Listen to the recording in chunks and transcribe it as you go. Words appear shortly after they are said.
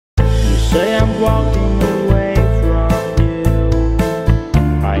say I'm walking away from you.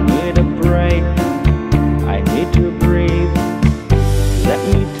 I need a break, I need to breathe. Let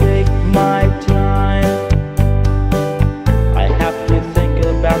me take my time. I have to think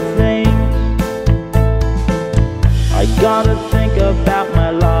about things. I gotta think about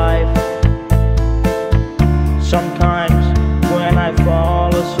my life. Sometimes when I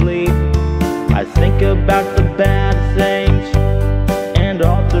fall asleep, I think about the bad things and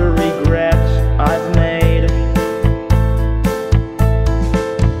all the regrets I've made.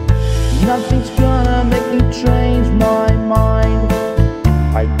 Nothing's gonna make me change my mind.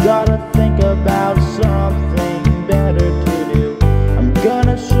 I gotta think about something better to do. I'm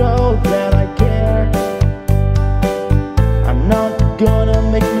gonna show that I care. I'm not gonna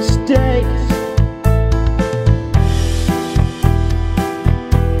make mistakes.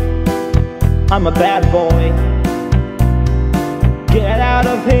 I'm a bad boy. Get out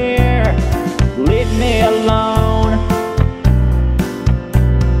of here, leave me alone.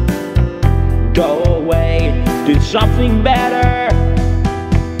 Go away, do something better.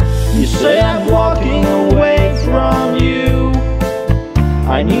 You say I'm walking away from you.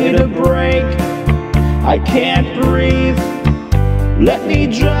 I need a break, I can't breathe. Let me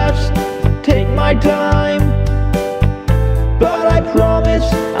just take my time. But I promise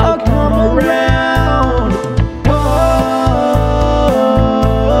I'll come around. Whoa,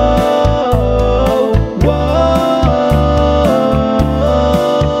 whoa,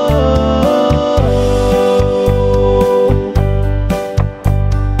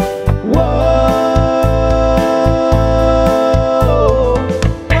 whoa.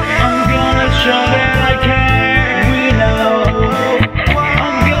 I'm gonna show that I care. We know.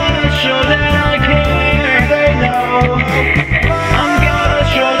 I'm gonna show that I care. They know. I'm gonna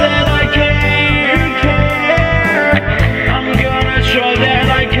show that I care. I'm gonna show that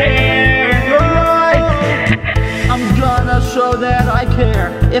I care. You're right. I'm gonna show that I care.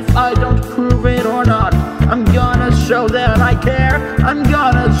 If I don't prove it or not, I'm gonna show that I care. I'm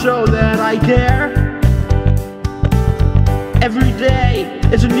gonna show that I care. Every day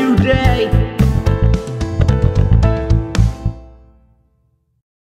is a new day.